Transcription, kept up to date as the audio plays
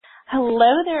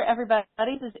Hello there, everybody.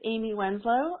 This is Amy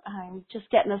Wenslow. I'm just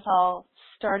getting us all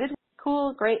started.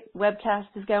 Cool, great webcast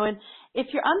is going. If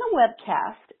you're on the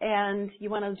webcast and you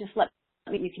want to just let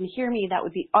me, you can hear me, that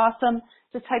would be awesome.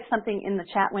 Just type something in the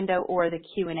chat window or the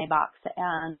Q&A box,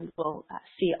 and we'll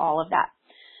see all of that.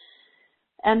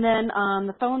 And then on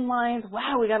the phone lines,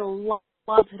 wow, we got a lot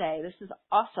today. This is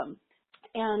awesome.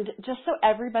 And just so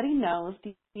everybody knows,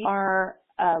 these are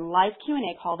a live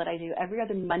Q&A call that I do every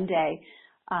other Monday.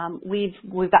 We've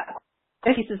got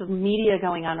pieces of media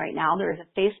going on right now. There is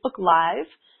a Facebook Live.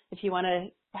 If you want to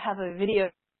have a video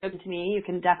to me, you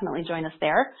can definitely join us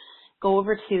there. Go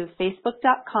over to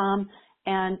facebook.com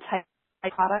and type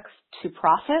products to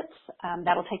profits.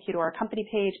 That'll take you to our company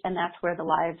page, and that's where the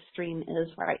live stream is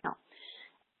right now.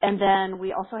 And then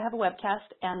we also have a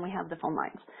webcast, and we have the phone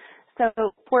lines.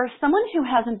 So for someone who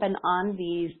hasn't been on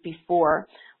these before,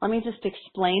 let me just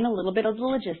explain a little bit of the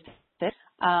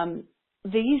logistics.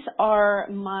 These are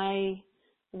my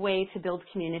way to build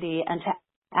community and to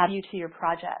add you to your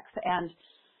projects and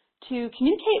to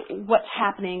communicate what's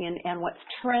happening and what's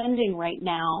trending right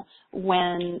now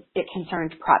when it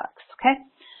concerns products, okay?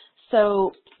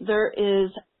 So there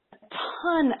is a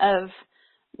ton of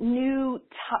new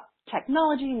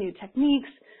technology, new techniques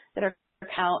that are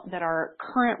out that are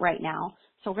current right now.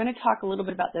 So we're going to talk a little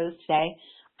bit about those today.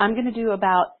 I'm going to do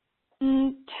about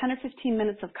 10 or 15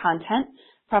 minutes of content,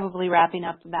 probably wrapping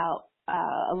up about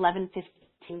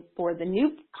 11:15 for the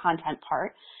new content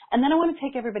part. And then I want to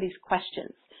take everybody's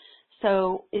questions.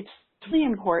 So it's really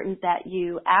important that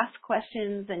you ask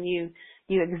questions and you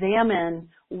examine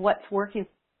what's working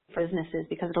for businesses,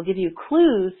 because it'll give you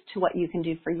clues to what you can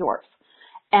do for yours.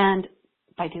 And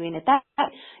by doing it that,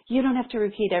 you don't have to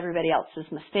repeat everybody else's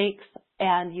mistakes,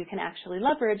 and you can actually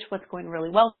leverage what's going really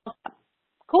well.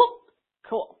 Cool?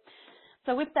 Cool.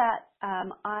 So with that,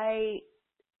 I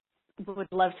would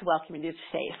love to welcome you to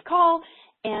today's call,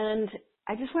 and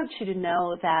I just want you to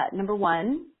know that, number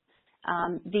one,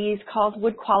 these calls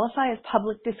would qualify as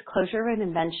public disclosure of an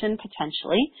invention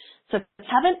potentially. So if you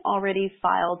haven't already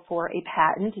filed for a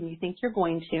patent and you think you're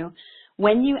going to,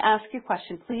 when you ask your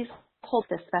question, please hold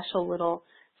this special little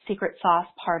secret sauce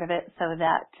part of it so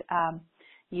that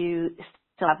you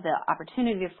still have the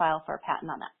opportunity to file for a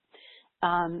patent on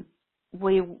that.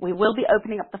 We will be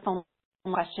opening up the phone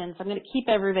questions. I'm going to keep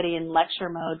everybody in lecture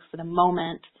mode for the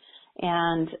moment,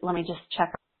 and let me just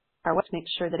check our web to make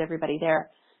sure that everybody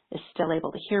there is still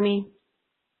able to hear me.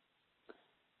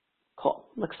 Cool.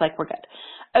 Looks like we're good.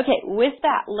 Okay, with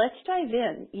that, let's dive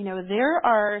in. You know, there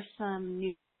are some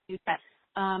new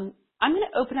I'm going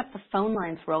to open up the phone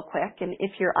lines real quick, and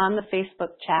if you're on the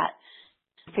Facebook chat,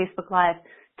 Facebook Live,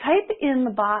 type in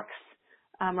the box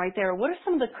right there, what are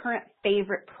some of the current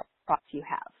favorite products you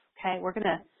have? Okay, we're going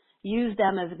to use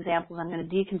them as examples. I'm going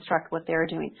to deconstruct what they're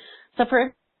doing. So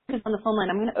for everyone on the phone line,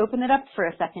 I'm going to open it up for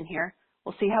a second here.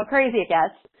 We'll see how crazy it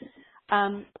gets.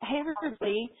 Hey,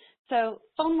 everybody. So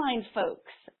phone line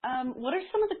folks, what are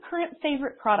some of the current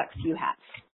favorite products you have?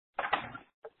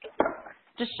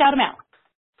 Just shout them out.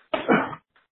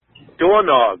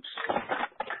 Doorknobs.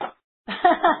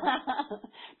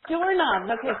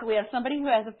 Doorknobs. Okay, so we have somebody who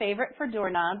has a favorite for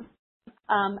doorknobs.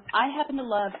 I happen to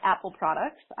love Apple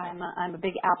products. I'm a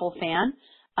big Apple fan.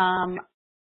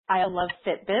 I love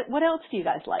Fitbit. What else do you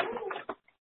guys like?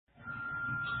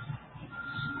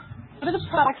 What are the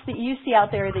products that you see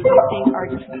out there that you think are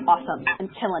just awesome and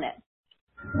killing it?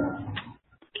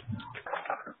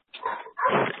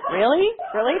 Really?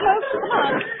 Really, folks? Come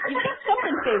on. You got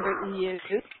something favorite you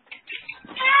use.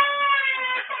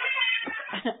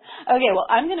 Okay, well,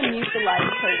 I'm going to mute the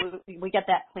lights so we get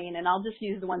that clean, and I'll just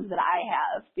use the ones that I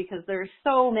have because there's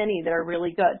so many that are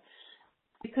really good.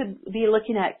 We could be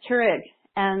looking at Keurig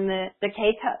and the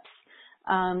K-Cups.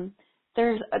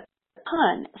 There's a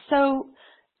ton. So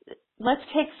let's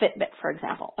take Fitbit, for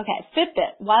example. Okay,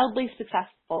 Fitbit, wildly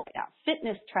successful. Yeah,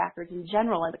 fitness trackers in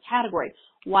general as a category,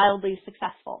 wildly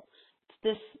successful. It's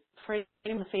this phrase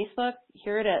on the Facebook.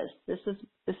 Here it is.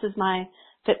 This is my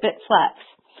Fitbit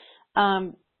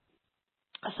Flex.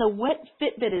 So what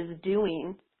Fitbit is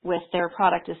doing with their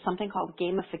product is something called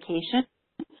gamification,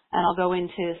 and I'll go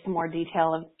into some more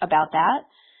detail about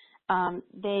that.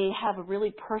 They have a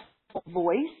really personal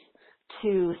voice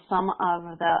to some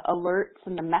of the alerts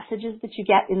and the messages that you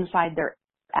get inside their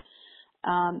app.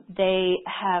 They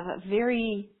have a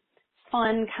very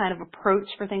fun kind of approach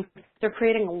for things. They're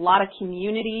creating a lot of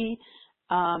community,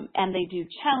 and they do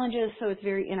challenges, so it's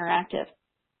very interactive.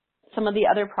 Some of the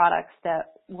other products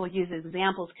that we'll use as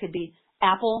examples could be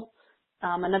Apple,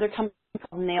 another company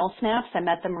called Nail Snaps. I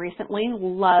met them recently.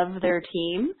 Love their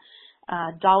team.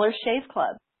 Dollar Shave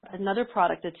Club. another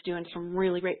product that's doing some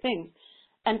really great things.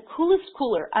 And Coolest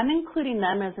Cooler, I'm including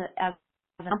them as an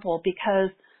example because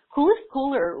Coolest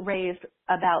Cooler raised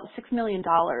about $6 million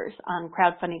on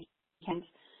crowdfunding campaigns.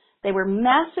 They were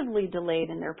massively delayed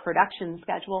in their production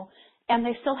schedule, and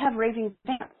they still have raising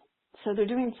fans. So they're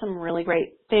doing some really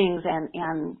great things,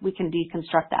 and we can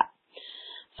deconstruct that.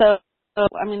 So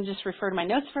I'm going to just refer to my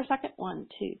notes for a second. 1,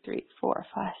 2, 3, 4,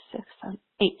 5, 6, 7,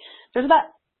 8. There's about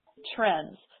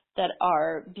trends that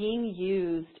are being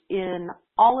used in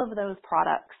all of those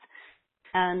products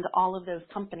and all of those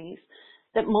companies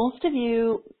that most of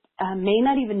you may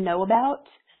not even know about,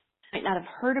 might not have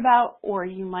heard about, or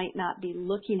you might not be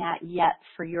looking at yet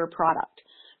for your product.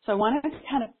 So I wanted to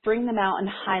kind of bring them out and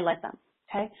highlight them,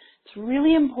 okay? It's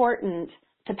really important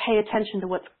to pay attention to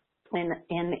what's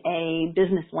in a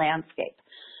business landscape.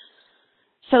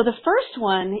 So the first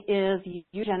one is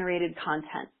user-generated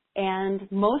content. And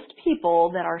most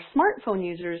people that are smartphone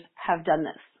users have done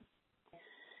this.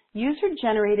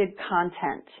 User-generated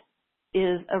content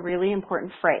is a really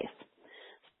important phrase.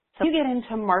 So if you get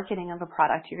into marketing of a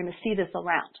product, you're going to see this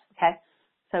around, okay?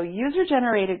 So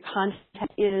user-generated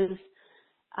content is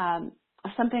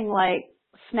something like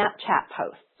Snapchat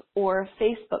posts or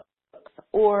Facebook posts,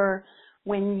 or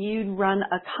when you run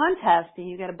a contest and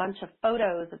you get a bunch of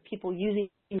photos of people using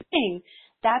the thing,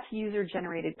 that's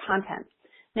user-generated content.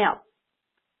 Now,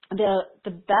 the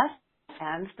best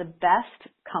brands, the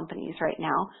best companies right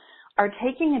now are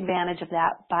taking advantage of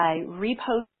that by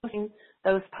reposting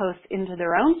those posts into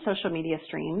their own social media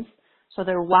streams. So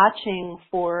they're watching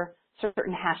for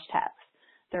certain hashtags.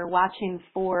 They're watching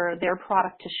for their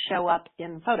product to show up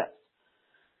in photos.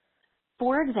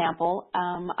 For example,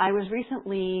 I was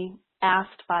recently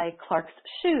asked by Clark's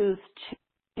Shoes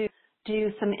to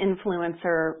do some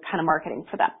influencer kind of marketing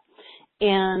for them.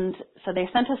 And so they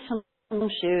sent us some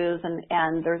shoes,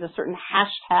 and there's a certain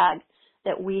hashtag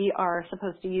that we are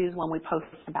supposed to use when we post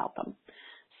about them.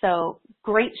 So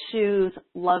great shoes,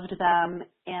 loved them,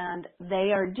 and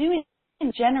they are doing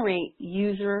generate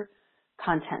user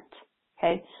content,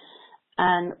 okay?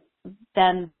 And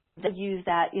then they use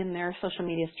that in their social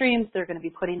media streams. They're going to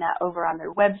be putting that over on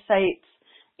their websites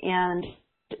and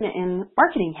in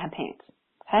marketing campaigns,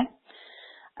 okay?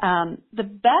 The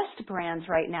best brands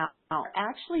right now are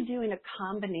actually doing a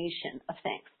combination of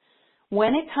things.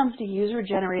 When it comes to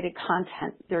user-generated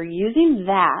content, they're using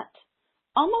that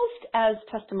almost as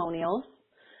testimonials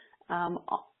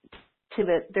to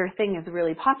their thing is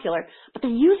really popular, but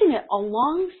they're using it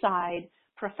alongside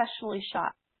professionally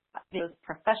shot videos,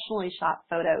 professionally shot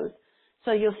photos.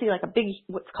 So you'll see like a big,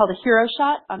 what's called a hero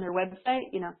shot on their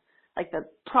website, you know, like the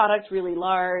product really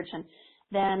large, and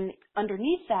then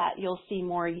underneath that, you'll see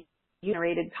more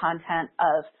generated content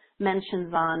of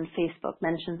mentions on Facebook,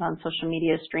 mentions on social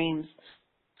media streams,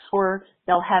 or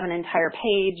they'll have an entire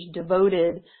page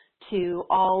devoted to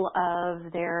all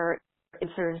of their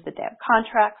influencers that they have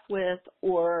contracts with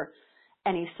or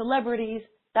any celebrities.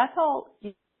 That's all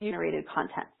generated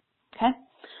content, okay?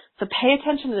 So pay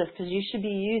attention to this because you should be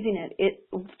using it. It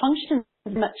functions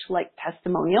much like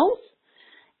testimonials,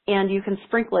 and you can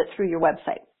sprinkle it through your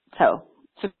website. So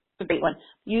it's a great one.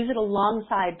 Use it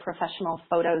alongside professional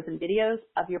photos and videos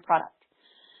of your product.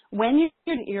 When you're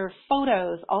doing your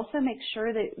photos, also make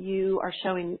sure that you are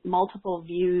showing multiple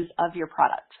views of your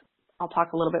product. I'll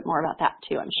talk a little bit more about that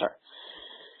too, I'm sure.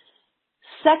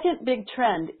 Second big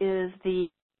trend is the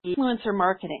influencer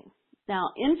marketing. Now,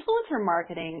 influencer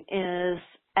marketing is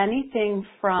anything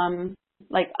from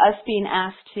like us being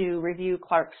asked to review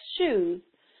Clark's shoes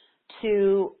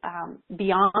to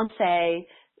Beyonce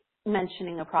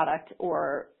mentioning a product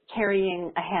or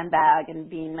carrying a handbag and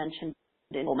being mentioned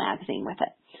in a magazine with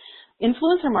it.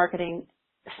 Influencer marketing,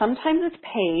 sometimes it's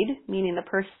paid, meaning the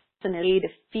person is paid a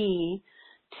fee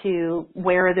to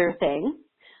wear their thing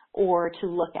or to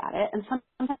look at it, and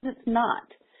sometimes it's not.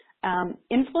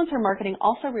 Influencer marketing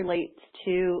also relates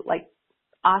to like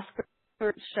Oscar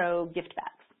show gift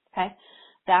bags, okay?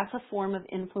 That's a form of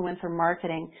influencer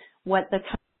marketing. What the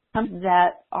companies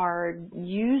that are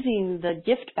using the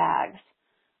gift bags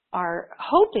are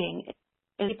hoping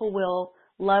is people will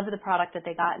love the product that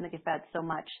they got in the gift bag so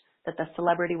much that the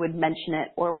celebrity would mention it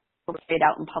or put it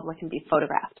out in public and be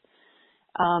photographed.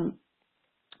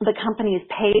 The companies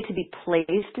pay to be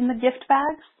placed in the gift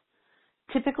bags,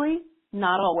 typically,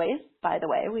 not always, by the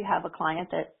way. We have a client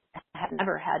that had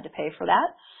never had to pay for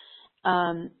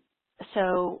that.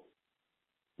 So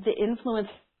the influencer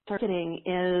marketing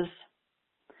is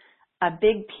a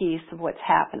big piece of what's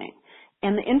happening.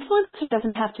 And the influencer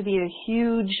doesn't have to be a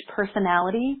huge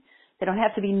personality. They don't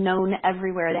have to be known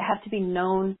everywhere. They have to be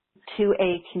known to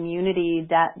a community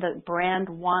that the brand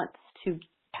wants to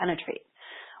penetrate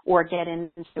or get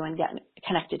into and get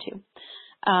connected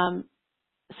to.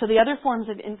 So the other forms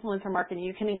of influencer marketing,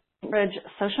 you can encourage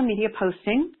social media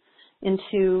posting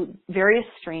into various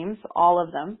streams, all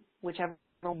of them, whichever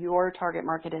your target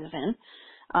market is in.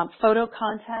 Photo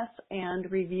contests and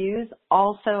reviews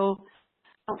also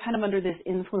kind of under this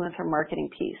influencer marketing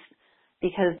piece,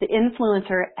 because the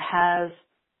influencer has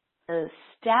the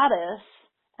status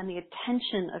and the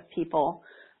attention of people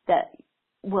that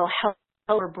will help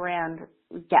your brand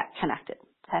get connected.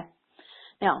 Okay.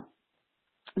 Now,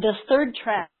 this third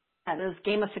trend is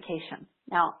gamification.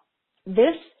 Now,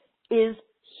 this is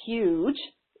huge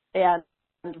and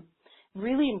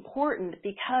really important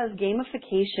because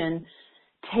gamification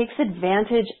takes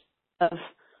advantage of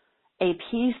a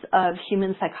piece of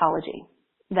human psychology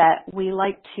that we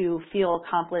like to feel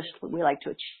accomplished, we like to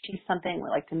achieve something, we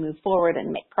like to move forward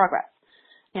and make progress.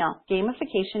 Now,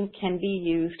 gamification can be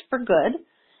used for good,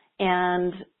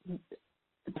 and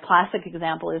the classic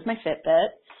example is my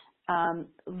Fitbit.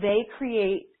 They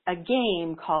create a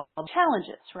game called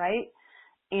challenges, right?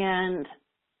 And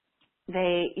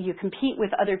you compete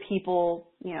with other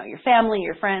people, your family,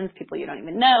 your friends, people you don't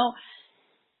even know,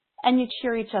 and you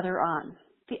cheer each other on.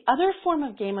 The other form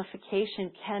of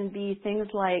gamification can be things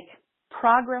like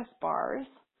progress bars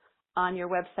on your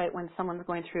website when someone's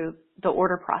going through the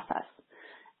order process.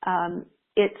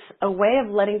 It's a way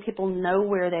of letting people know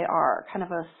where they are, kind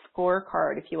of a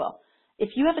scorecard, if you will. If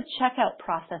you have a checkout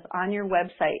process on your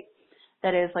website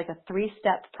that is like a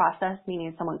 3-step process,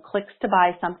 meaning someone clicks to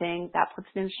buy something, that puts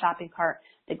it in the shopping cart,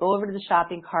 they go over to the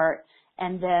shopping cart,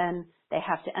 and then they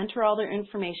have to enter all their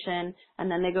information,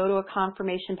 and then they go to a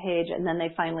confirmation page, and then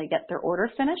they finally get their order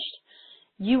finished,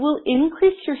 you will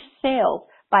increase your sales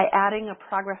by adding a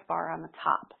progress bar on the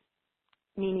top,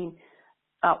 meaning,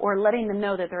 or letting them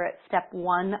know that they're at step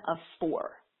 1 of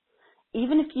 4.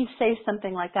 Even if you say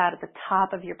something like that at the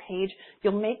top of your page,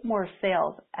 you'll make more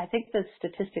sales. I think the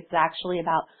statistic is actually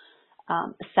about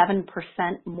 7%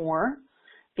 more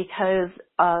because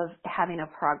of having a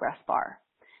progress bar.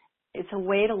 It's a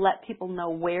way to let people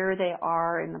know where they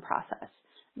are in the process.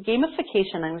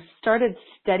 Gamification, I started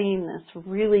studying this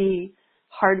really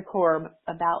hardcore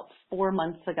about 4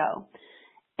 months ago,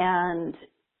 and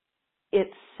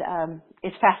it's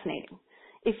fascinating.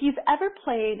 If you've ever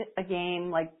played a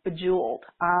game like Bejeweled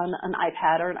on an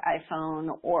iPad or an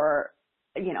iPhone or,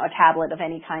 a tablet of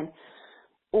any kind,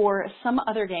 or some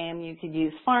other game, you could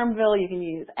use Farmville, you can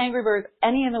use Angry Birds,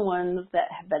 any of the ones that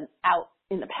have been out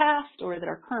in the past or that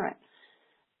are current.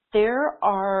 There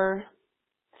are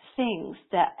things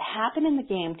that happen in the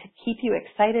game to keep you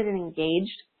excited and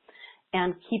engaged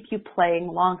and keep you playing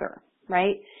longer,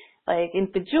 right? Like in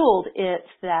Bejeweled, it's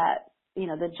that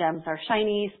the gems are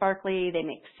shiny, sparkly, they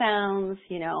make sounds,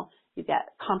 you get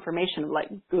confirmation of like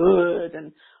good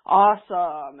and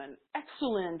awesome and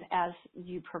excellent as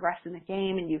you progress in the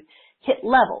game and you hit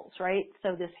levels, right?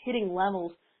 So this hitting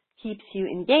levels keeps you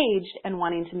engaged and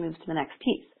wanting to move to the next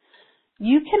piece.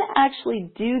 You can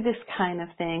actually do this kind of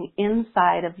thing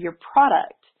inside of your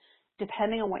product,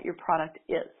 depending on what your product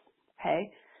is, okay?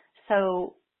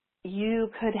 So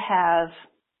you could have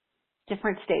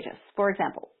different stages. For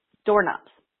example, doorknobs.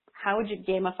 How would you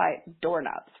gamify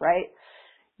doorknobs, right?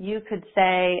 You could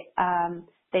say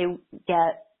they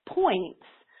get points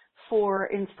for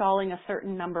installing a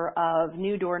certain number of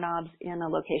new doorknobs in a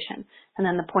location, and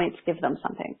then the points give them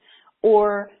something.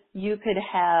 Or you could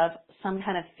have some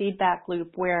kind of feedback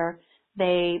loop where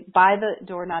they buy the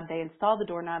doorknob, they install the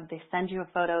doorknob, they send you a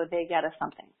photo, they get us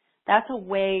something. That's a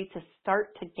way to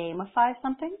start to gamify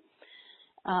something.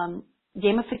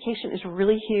 Gamification is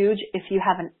really huge if you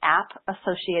have an app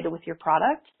associated with your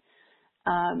product.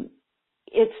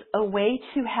 It's a way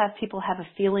to have people have a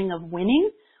feeling of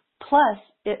winning, plus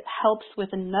it helps with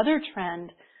another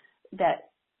trend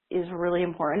that is really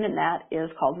important, and that is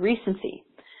called recency.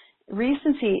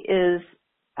 Recency is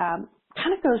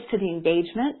kind of goes to the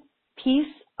engagement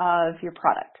piece of your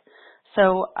product.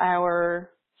 So our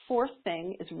fourth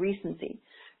thing is recency.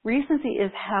 Recency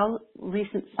is how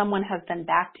recent someone has been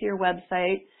back to your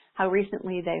website, how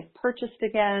recently they've purchased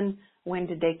again, when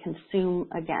did they consume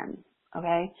again,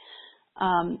 okay?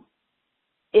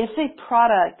 If a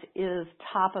product is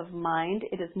top of mind,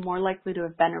 it is more likely to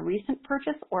have been a recent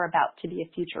purchase or about to be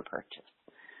a future purchase.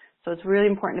 So it's really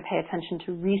important to pay attention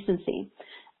to recency.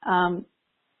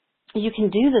 You can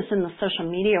do this in the social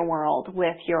media world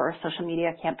with your social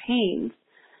media campaigns.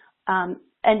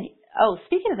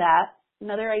 Speaking of that,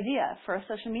 another idea for a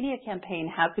social media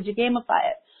campaign, how could you gamify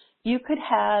it? You could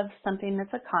have something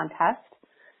that's a contest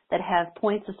that has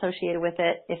points associated with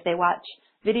it. If they watch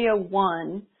video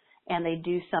 1 and they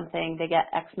do something, they get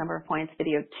X number of points.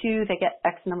 Video 2, they get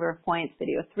X number of points.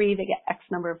 Video 3, they get X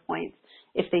number of points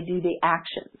if they do the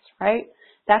actions, right?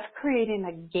 That's creating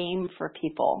a game for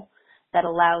people that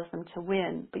allows them to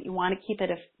win, but you want to keep it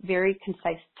a very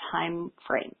concise time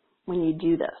frame when you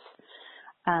do this,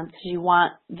 because you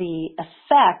want the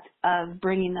effect of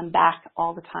bringing them back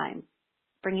all the time,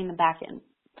 bringing them back in.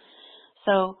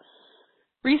 So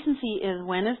recency is,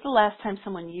 when is the last time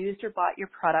someone used or bought your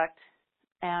product?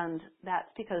 And that's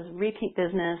because repeat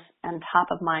business and top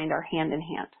of mind are hand in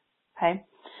hand, okay?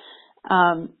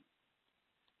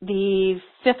 The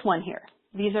fifth one here,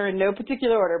 these are in no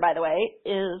particular order, by the way,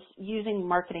 is using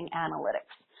marketing analytics.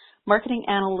 Marketing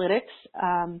analytics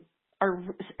are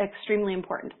extremely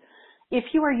important. If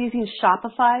you are using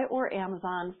Shopify or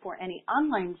Amazon for any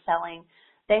online selling,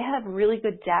 they have really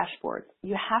good dashboards.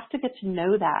 You have to get to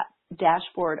know that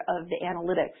dashboard of the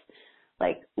analytics.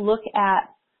 Like, look at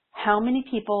how many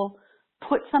people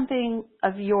put something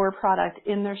of your product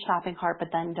in their shopping cart but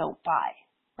then don't buy,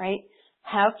 right?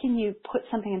 How can you put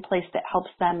something in place that helps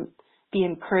them be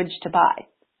encouraged to buy?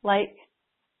 Like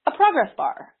a progress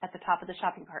bar at the top of the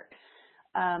shopping cart.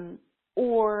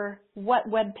 Or what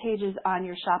web pages on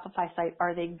your Shopify site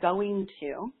are they going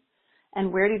to,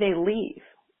 and where do they leave?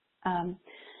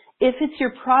 If it's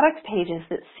your product pages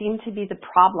that seem to be the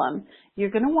problem,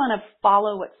 you're going to want to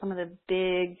follow what some of the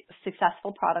big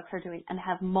successful products are doing and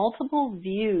have multiple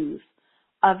views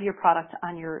of your product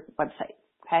on your website,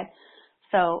 okay?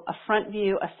 So a front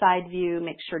view, a side view,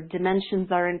 make sure dimensions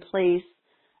are in place,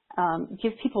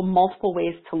 give people multiple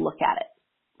ways to look at it,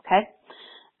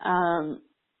 okay?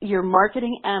 Your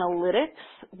marketing analytics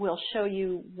will show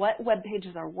you what web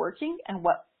pages are working and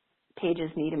what pages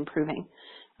need improving.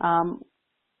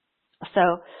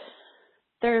 So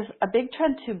there's a big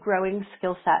trend to growing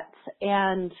skill sets,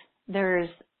 and there's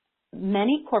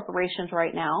many corporations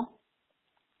right now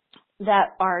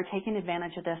that are taking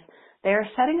advantage of this. They are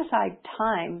setting aside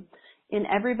time in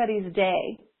everybody's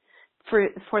day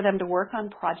for them to work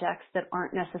on projects that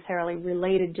aren't necessarily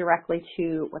related directly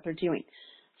to what they're doing.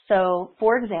 So,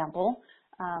 for example,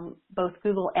 both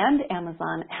Google and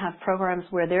Amazon have programs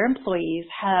where their employees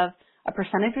have a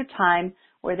percentage of time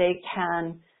where they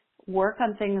can work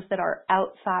on things that are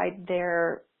outside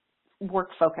their work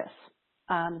focus,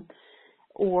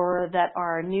 or that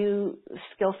are new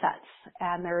skill sets,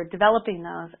 and they're developing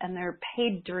those, and they're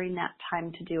paid during that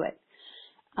time to do it.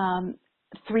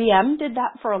 3M did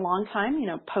that for a long time. You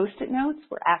know, Post-it notes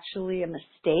were actually a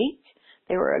mistake.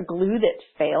 They were a glue that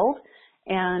failed,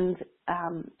 and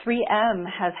 3M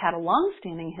has had a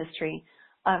long-standing history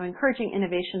of encouraging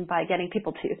innovation by getting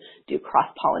people to do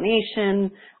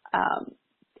cross-pollination,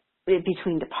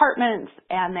 between departments,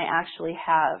 and they actually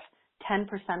have 10%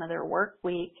 of their work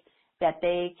week that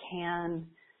they can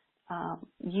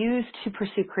use to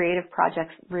pursue creative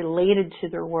projects related to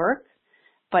their work,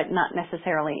 but not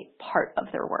necessarily part of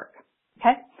their work,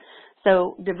 okay?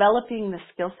 So developing the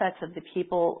skill sets of the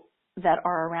people that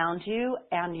are around you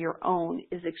and your own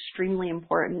is extremely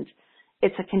important.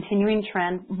 It's a continuing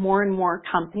trend. More and more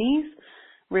companies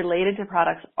related to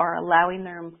products are allowing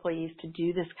their employees to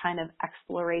do this kind of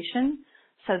exploration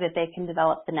so that they can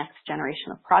develop the next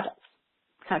generation of projects.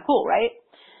 Kind of cool, right?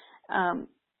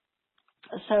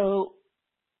 So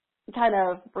kind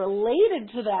of related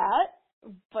to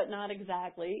that, but not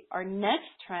exactly, our next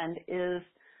trend is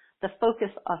the focus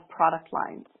of product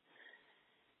lines.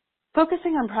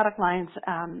 Focusing on product lines,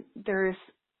 there's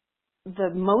the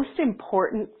most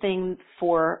important thing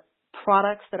for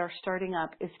products that are starting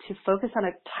up is to focus on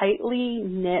a tightly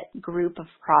knit group of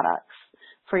products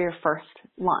for your first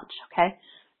launch, okay?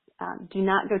 Do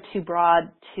not go too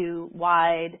broad, too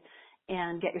wide,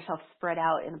 and get yourself spread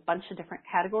out in a bunch of different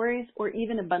categories or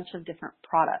even a bunch of different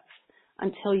products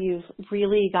until you've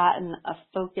really gotten a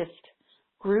focused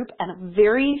group and a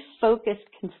very focused,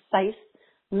 concise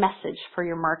message for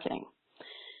your marketing.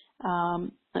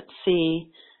 Let's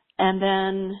see. And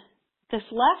then this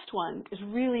last one is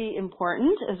really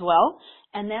important as well,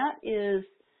 and that is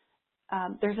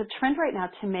there's a trend right now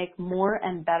to make more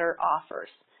and better offers.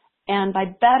 And by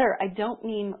better, I don't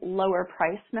mean lower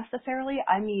price necessarily.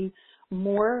 I mean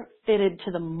more fitted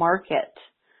to the market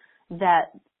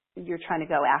that you're trying to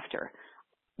go after.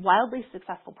 Wildly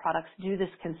successful products do this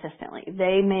consistently.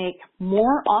 They make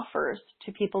more offers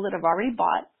to people that have already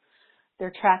bought.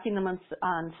 They're tracking them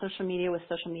on social media with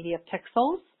social media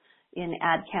pixels in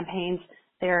ad campaigns.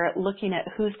 They're looking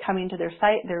at who's coming to their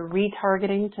site. They're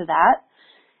retargeting to that.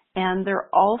 And they're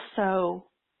also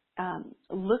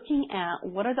looking at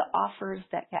what are the offers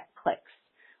that get clicks.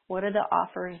 What are the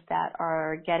offers that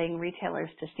are getting retailers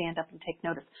to stand up and take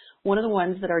notice? What are the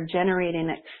ones that are generating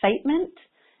excitement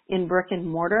in brick and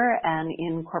mortar and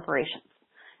in corporations?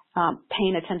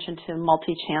 Paying attention to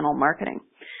multi-channel marketing.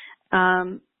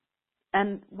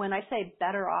 And when I say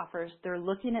better offers, they're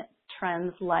looking at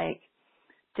trends like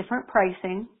different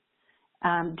pricing,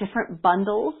 different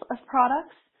bundles of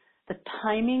products, the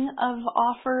timing of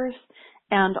offers,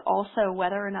 and also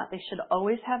whether or not they should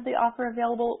always have the offer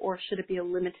available or should it be a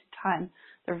limited time.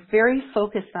 They're very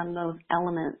focused on those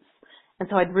elements. And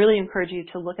so I'd really encourage you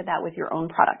to look at that with your own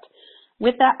product.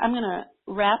 With that, I'm going to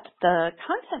wrap the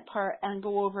content part and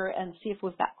go over and see if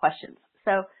we've got questions.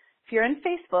 So if you're in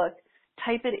Facebook,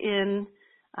 type it in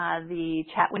the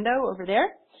chat window over there.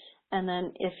 And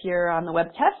then if you're on the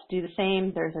webcast, do the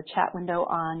same. There's a chat window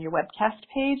on your webcast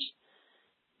page.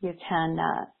 You can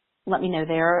let me know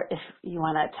there if you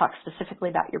want to talk specifically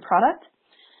about your product.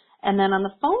 And then on the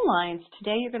phone lines,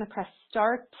 today you're going to press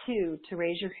 *2 to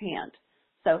raise your hand.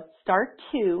 So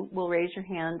 *2 will raise your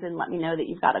hand and let me know that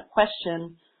you've got a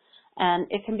question. And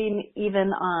it can be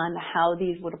even on how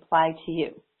these would apply to you.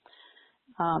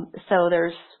 So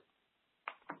there's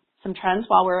some trends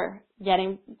while we're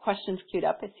getting questions queued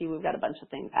up. I see we've got a bunch of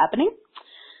things happening.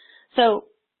 So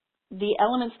the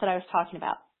elements that I was talking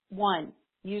about. 1,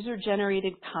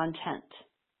 user-generated content.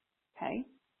 Okay.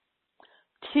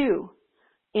 2,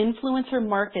 influencer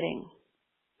marketing.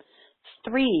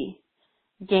 3,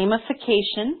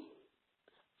 gamification.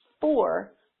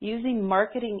 4, using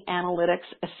marketing analytics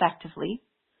effectively.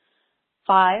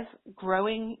 5,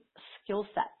 growing skill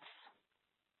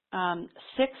sets.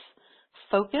 6,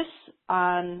 focus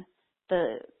on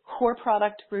the core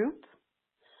product group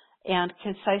and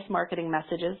concise marketing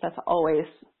messages. That's always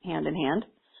hand in hand.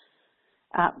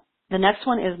 The next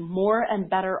one is more and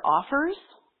better offers,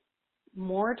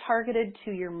 more targeted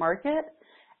to your market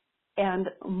and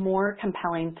more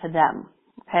compelling to them.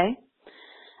 Okay.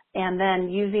 And then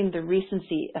using the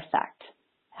recency effect.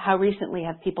 How recently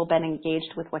have people been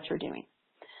engaged with what you're doing?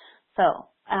 So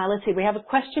let's see, we have a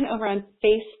question over on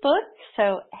Facebook.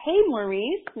 So, hey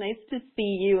Maurice, nice to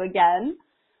see you again.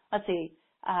 Let's see,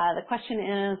 the question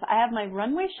is, I have my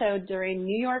runway show during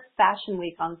New York Fashion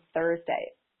Week on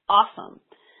Thursday. Awesome.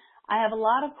 I have a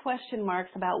lot of question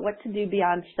marks about what to do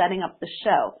beyond setting up the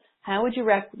show. How would you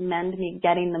recommend me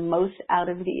getting the most out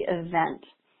of the event?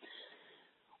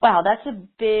 Wow, that's a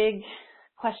big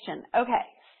question. Okay,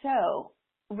 so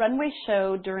runway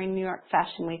show during New York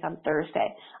Fashion Week on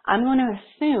Thursday. I'm going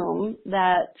to assume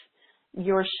that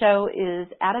your show is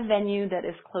at a venue that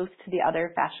is close to the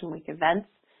other Fashion Week events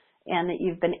and that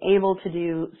you've been able to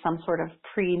do some sort of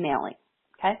pre-mailing,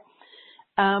 okay?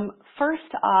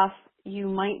 First off, you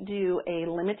might do a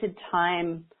limited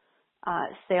time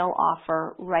sale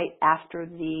offer right after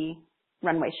the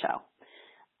runway show.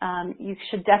 You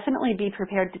should definitely be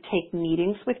prepared to take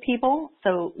meetings with people,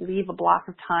 so leave a block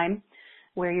of time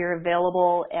where you're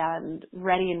available and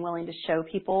ready and willing to show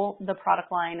people the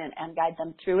product line and guide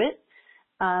them through it.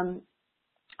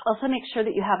 Also make sure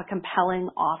that you have a compelling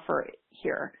offer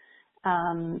here.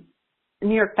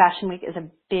 New York Fashion Week is a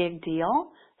big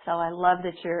deal, so I love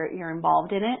that you're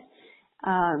involved in it.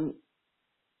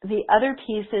 The other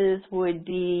pieces would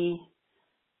be,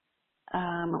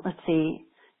 let's see,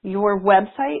 your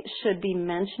website should be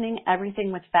mentioning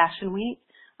everything with Fashion Week.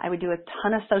 I would do a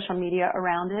ton of social media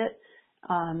around it.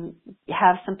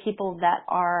 Have some people that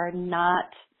are not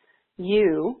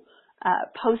you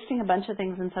posting a bunch of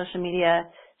things in social media.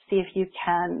 See if you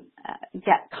can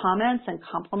get comments and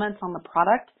compliments on the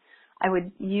product. I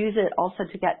would use it also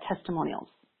to get testimonials,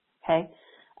 okay?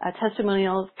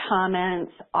 Testimonials,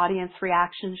 comments, audience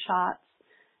reaction shots,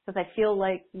 because I feel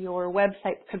like your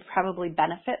website could probably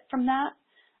benefit from that,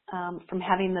 from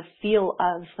having the feel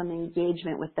of some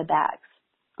engagement with the bags,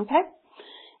 okay?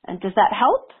 And does that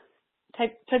help?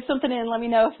 Type something in. Let me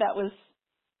know if that was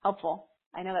helpful.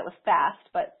 I know that was fast,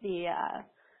 but the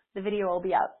video will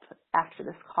be up after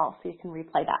this call, so you can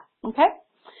replay that. Okay.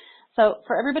 So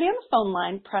for everybody on the phone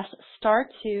line, press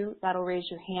 *2. That'll raise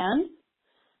your hand,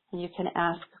 and you can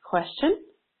ask a question.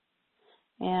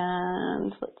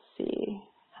 And let's see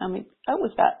how many. Oh,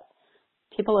 we've got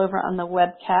people over on the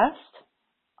webcast.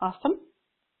 Awesome.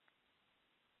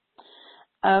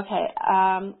 Okay.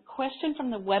 Question from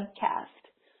the webcast.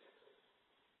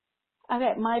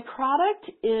 Okay, my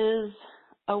product is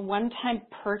a one-time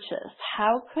purchase.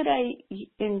 How could I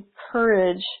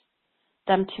encourage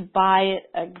them to buy it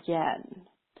again?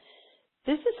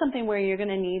 This is something where you're going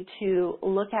to need to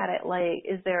look at it like,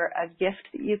 is there a gift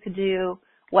that you could do?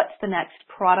 What's the next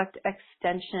product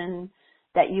extension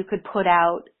that you could put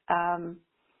out?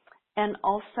 and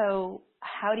also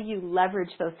how do you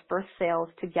leverage those first sales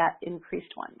to get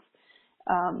increased ones?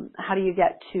 How do you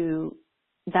get to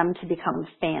them to become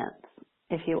fans,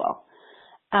 if you will?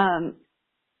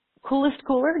 Coolest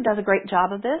Cooler does a great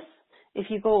job of this. If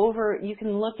you go over, you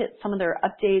can look at some of their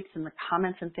updates and the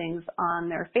comments and things on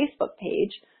their Facebook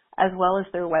page as well as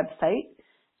their website.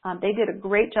 They did a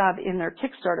great job in their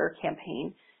Kickstarter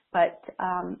campaign, but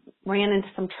ran into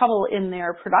some trouble in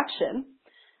their production,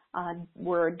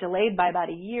 were delayed by about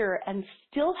a year, and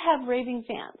still have raving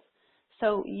fans.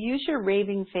 So use your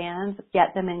raving fans,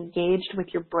 get them engaged with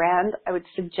your brand. I would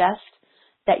suggest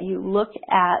that you look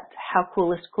at how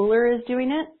Coolest Cooler is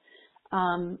doing it.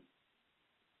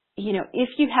 You know, if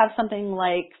you have something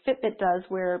like Fitbit does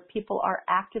where people are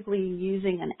actively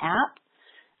using an app,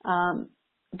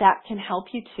 that can help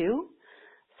you too.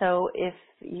 So if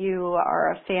you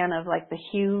are a fan of like the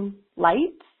Hue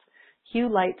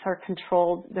lights are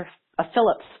controlled, they're a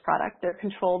Philips product, they're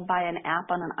controlled by an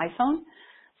app on an iPhone.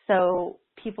 So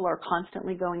people are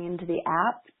constantly going into the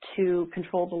app to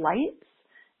control the lights.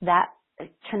 That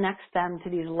connects them to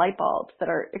these light bulbs that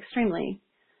are extremely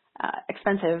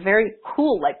expensive, very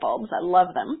cool light bulbs. I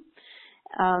love them.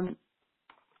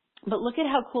 But look at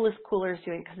how Coolest Cooler is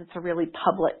doing, because it's a really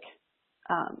public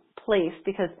place.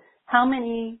 Because how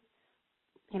many,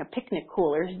 picnic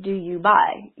coolers do you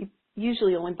buy? You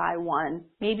usually only buy one,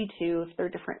 maybe two if they're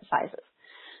different sizes.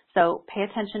 So pay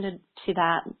attention to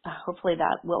that. Hopefully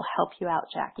that will help you out,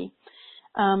 Jackie.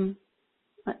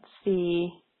 Let's see.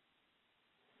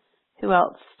 Who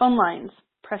else? Phone lines.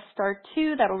 Press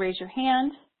 *2. That'll raise your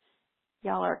hand.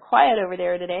 Y'all are quiet over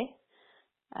there today.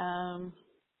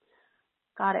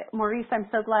 Got it. Maurice, I'm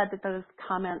so glad that those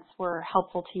comments were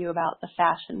helpful to you about the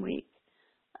Fashion Week.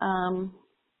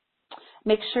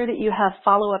 Make sure that you have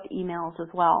follow-up emails as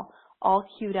well, all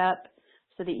queued up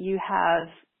so that you have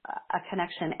a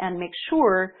connection, and make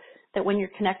sure that when you're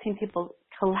collecting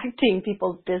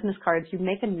people's business cards, you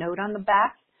make a note on the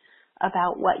back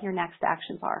about what your next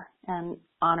actions are and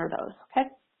honor those, okay?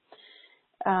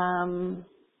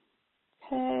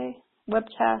 Okay,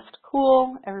 webcast,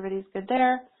 cool. Everybody's good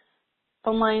there.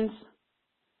 Phone lines.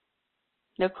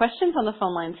 No questions on the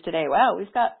phone lines today. Wow,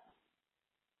 we've got a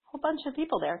whole bunch of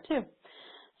people there too.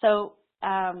 So,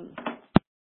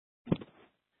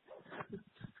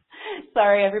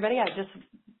 sorry everybody, I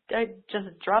just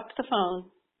dropped the phone.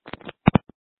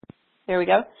 There we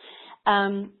go.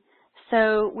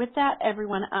 So with that,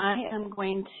 everyone, I am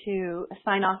going to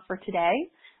sign off for today.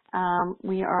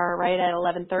 We are right at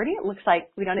 11:30. It looks like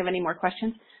we don't have any more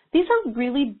questions. These are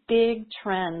really big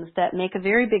trends that make a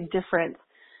very big difference.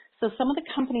 So some of the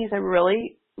companies I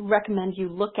really recommend you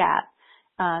look at,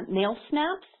 Nail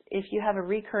Snaps. If you have a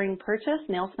recurring purchase,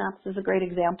 Nail Snaps is a great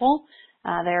example.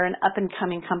 They're an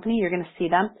up-and-coming company. You're going to see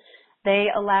them. They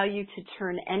allow you to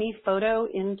turn any photo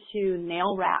into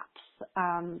nail wraps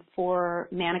for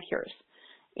manicures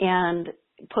and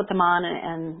put them on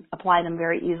and apply them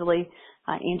very easily.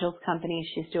 Angel's company,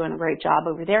 she's doing a great job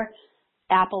over there.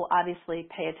 Apple, obviously,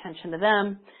 pay attention to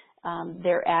them.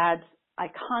 Their ads,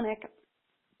 iconic,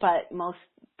 but most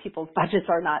people's budgets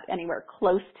are not anywhere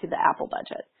close to the Apple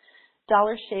budget.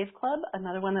 Dollar Shave Club,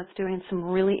 another one that's doing some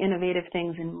really innovative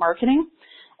things in marketing.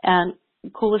 And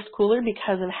Coolest Cooler,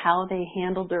 because of how they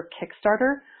handled their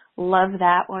Kickstarter. Love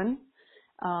that one.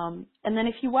 And then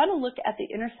if you want to look at the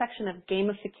intersection of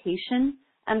gamification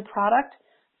and product,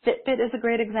 Fitbit is a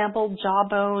great example,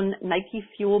 Jawbone, Nike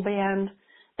Fuel Band.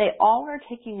 They all are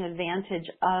taking advantage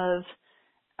of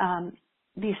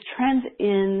these trends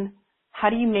in how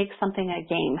do you make something a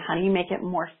game? How do you make it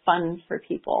more fun for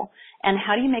people? And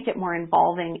how do you make it more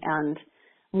involving and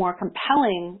more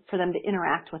compelling for them to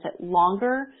interact with it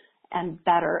longer and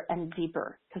better and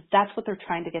deeper? Because that's what they're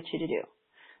trying to get you to do.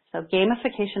 So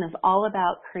gamification is all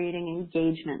about creating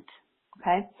engagement,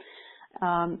 okay?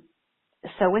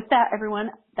 So with that, everyone,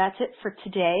 that's it for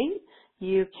today.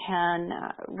 You can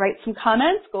write some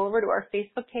comments, go over to our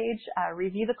Facebook page,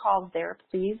 review the calls there,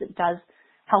 please. It does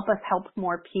help us help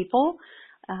more people,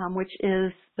 which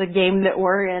is the game that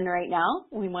we're in right now.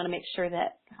 We want to make sure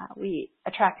that we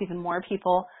attract even more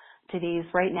people to these.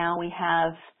 Right now we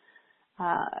have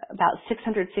about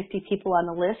 650 people on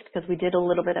the list because we did a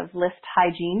little bit of list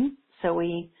hygiene. So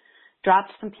we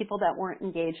dropped some people that weren't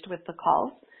engaged with the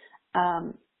calls.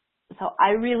 So I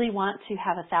really want to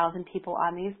have 1,000 people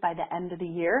on these by the end of the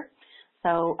year.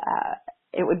 So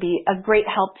it would be a great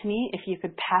help to me if you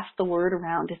could pass the word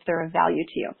around if they're of value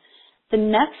to you. The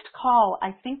next call,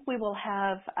 I think we will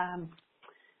have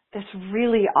this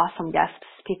really awesome guest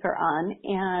speaker on,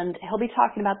 and he'll be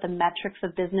talking about the metrics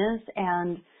of business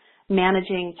and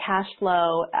managing cash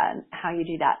flow and how you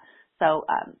do that. So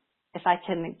if I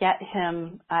can get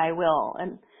him, I will.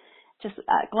 And just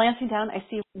glancing down, I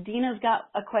see Dina's got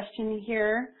a question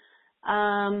here.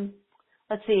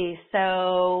 Let's see.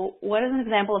 So what is an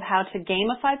example of how to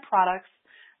gamify products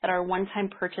that are a one-time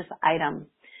purchase item?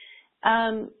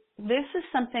 This is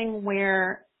something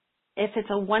where if it's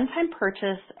a one-time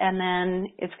purchase and then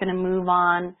it's going to move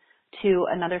on to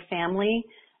another family,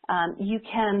 you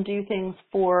can do things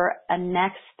for a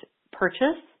next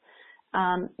purchase.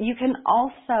 You can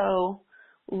also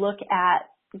look at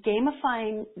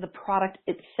gamifying the product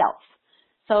itself.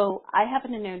 So I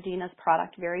happen to know Dina's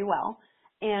product very well,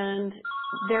 and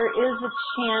there is a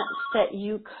chance that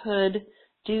you could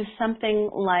do something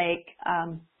like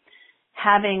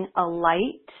having a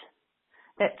light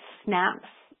that snaps,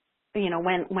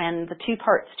 when the two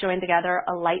parts join together,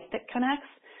 a light that connects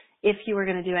if you were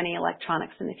going to do any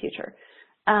electronics in the future.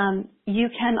 You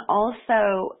can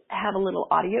also have a little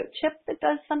audio chip that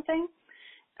does something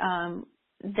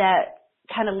that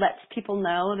kind of lets people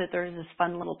know that there's this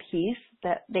fun little piece,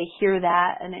 that they hear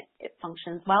that and it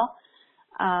functions well.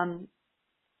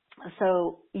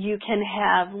 So you can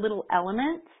have little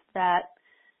elements that,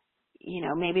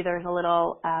 maybe there's a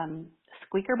little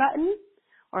squeaker button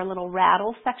or a little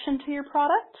rattle section to your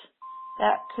product.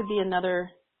 That could be another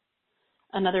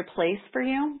place for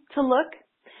you to look.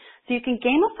 So you can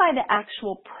gamify the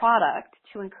actual product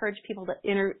to encourage people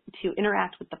to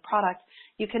interact with the product.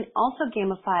 You can also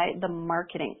gamify the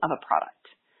marketing of a product.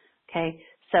 Okay,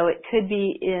 so it could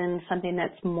be in something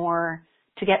that's more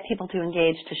to get people to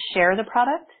engage, to share the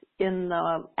product in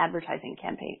the advertising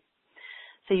campaign.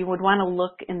 So you would want to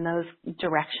look in those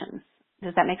directions.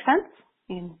 Does that make sense?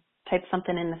 You can type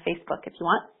something in the Facebook if you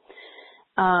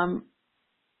want.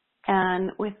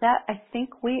 And with that, I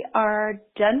think we are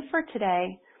done for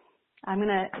today. I'm going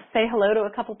to say hello to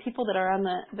a couple people that are on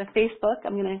the Facebook.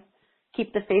 I'm going to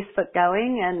keep the Facebook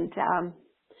going. And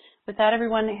with that,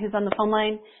 everyone who's on the phone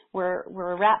line, we're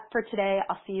a wrap for today.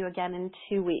 I'll see you again in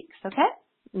 2 weeks.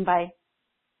 Okay? Bye.